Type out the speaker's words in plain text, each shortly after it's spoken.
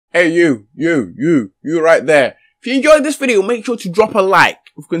Hey, you right there. If you enjoyed this video, make sure to drop a like.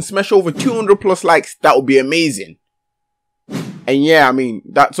 If we can smash over 200 plus likes, that would be amazing. And yeah, I mean,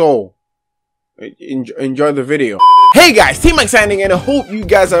 that's all. Enjoy the video. Hey guys, Team Max signing in. I hope you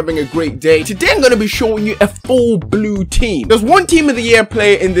guys are having a great day. Today I'm going to be showing you a full blue team. There's one Team of the Year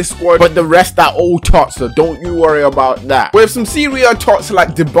player in this squad, but the rest are all TOTS, so don't you worry about that. We have some Serie A TOTS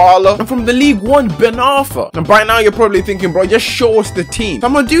like DYBALA, and from the League 1, Ben Arfar. And by now you're probably thinking, bro, just show us the team. So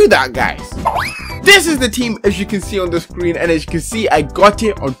I'm going to do that, guys. This is the team, as you can see on the screen, and as you can see, I got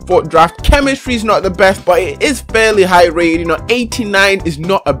it on FUT Draft. Chemistry is not the best, but it is fairly high rated. You know, 89 is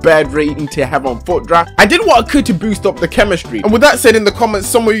not a bad rating to have on FUT Draft. I did what I could to boost up the chemistry. And with that said, in the comments,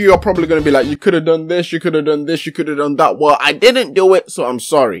 some of you are probably going to be like, you could have done this, you could have done this, you could have done that. Well, I didn't do it, so I'm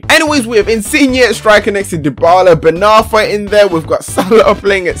sorry. Anyways, we have Insigne at striker next to DYBALA, Ben Arfar in there. We've got Salah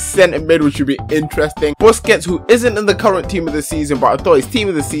playing at centre mid, which should be interesting. Busquets, who isn't in the current team of the season, but I thought he's team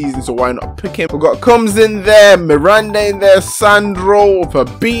of the season, so why not pick him? We've got Comes in there, Miranda in there, Sandro,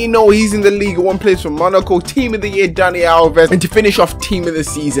 Fabinho, he's in the League 1, plays for Monaco. Team of the Year, Dani Alves, and to finish off team of the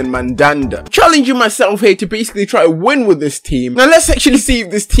season, Mandanda. Challenging myself here to basically try to win with this team. Now let's actually see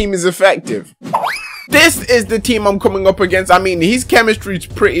if this team is effective. This is the team I'm coming up against. I mean, his chemistry is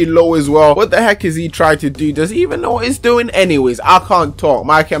pretty low as well. What the heck is he trying to do? Does he even know what he's doing? Anyways, I can't talk.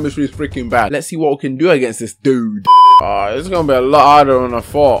 My chemistry is freaking bad. Let's see what we can do against this dude. It's gonna be a lot harder than I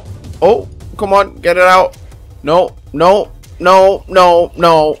thought. Oh, come on, get it out. No.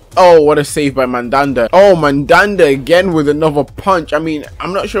 Oh, what a save by Mandanda. Oh, Mandanda again with another punch. I mean,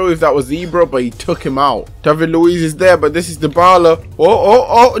 I'm not sure if that was Zebra, but he took him out. David Luiz is there, but this is DYBALA.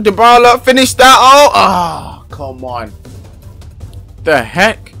 Oh, DYBALA, finish that. Oh, come on. The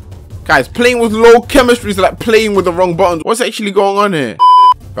heck? Guys, playing with low chemistry is like playing with the wrong buttons. What's actually going on here?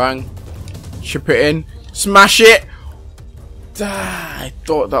 Bang. Chip it in. Smash it. I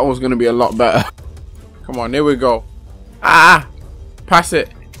thought that was going to be a lot better. Come on, here we go. Pass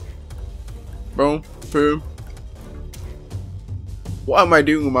it. Boom, boom. What am I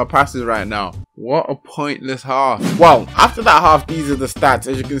doing with my passes right now? What a pointless half. Well, after that half, these are the stats.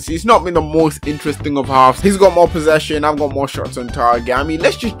 As you can see, it's not been the most interesting of halves. He's got more possession, I've got more shots on target. I mean,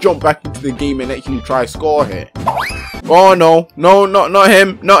 let's just jump back into the game and actually try score here. Oh no, not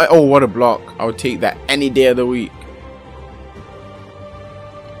him. Oh, what a block. I would take that any day of the week.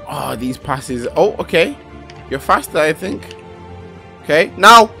 Oh, these passes. Oh, okay. You're faster, I think. Okay,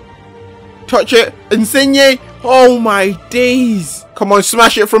 now. Touch it. Insigne. Oh, my days. Come on,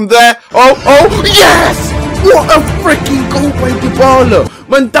 smash it from there. Oh, yes! What a freaking goal by DYBALA.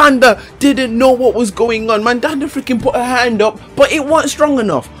 Mandanda didn't know what was going on. Mandanda freaking put a hand up, but it wasn't strong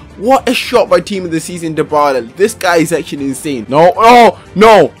enough. What a shot by team of the season, DYBALA. This guy is actually insane. No.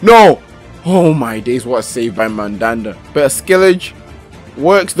 Oh, my days. What a save by Mandanda. Bit of skillage.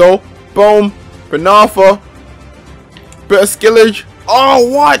 Works, though. Boom. Ben Arfar. Bit of skillage. Oh,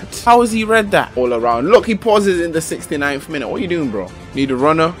 what? How has he read that? All around. Look, he pauses in the 69th minute. What are you doing, bro? Need a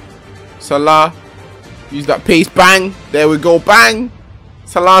runner. Salah. Use that pace. Bang. There we go. Bang.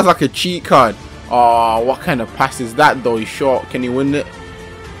 Salah's like a cheat card. Oh, what kind of pass is that, though? He's short. Can he win it?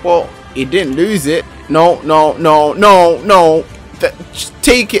 Well, he didn't lose it. No. Just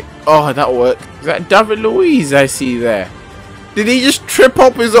take it. Oh, that worked. Is that David Luiz I see there? Did he just trip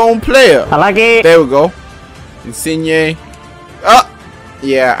up his own player? I like it. There we go. Insigne.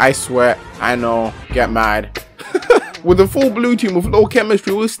 Yeah, I swear. I know. Get mad. With a full blue team with low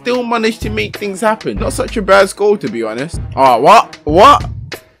chemistry, we'll still manage to make things happen. Not such a bad score, to be honest. Oh, what?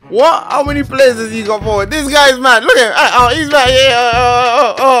 How many players has he got forward? This guy's mad. Look at him. Oh, he's mad.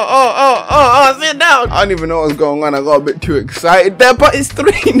 Yeah. Sit down. I don't even know what's going on. I got a bit too excited there, but it's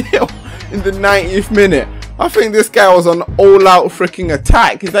 3-0 in the 90th minute. I think this guy was on all-out freaking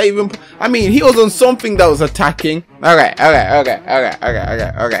attack. Is that even? I mean, he was on something that was attacking. Okay.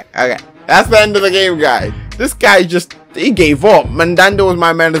 That's the end of the game, guys. This guy he gave up. Mandanda was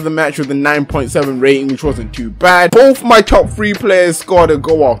my man of the match with a 9.7 rating, which wasn't too bad. Both my top 3 players scored a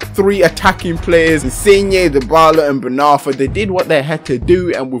goal off 3 attacking players. Insigne, DYBALA, and Ben Arfar. They did what they had to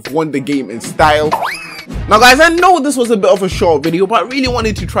do, and we've won the game in style. Now guys, I know this was a bit of a short video, but I really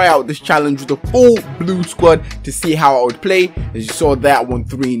wanted to try out this challenge with a full blue squad to see how I would play. As you saw there, I won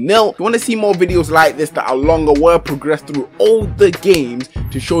 3-0. If you want to see more videos like this that are longer, where I progress through all the games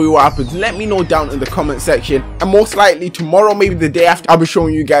to show you what happens, let me know down in the comment section. And most likely tomorrow, maybe the day after, I'll be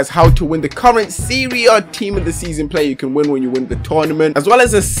showing you guys how to win the current Serie A team of the season player you can win when you win the tournament, as well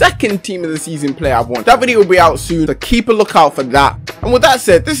as a second team of the season player I've won. That video will be out soon, so keep a lookout for that. And with that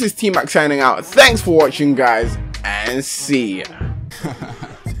said, this is Team Max signing out. Thanks for watching, guys, and see ya.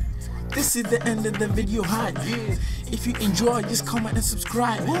 This is the end of the video, hot. If you enjoy, just comment and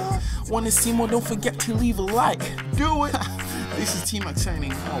subscribe. Want to see more? Don't forget to leave a like. Do it. This is T-Max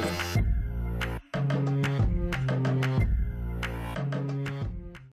signing out.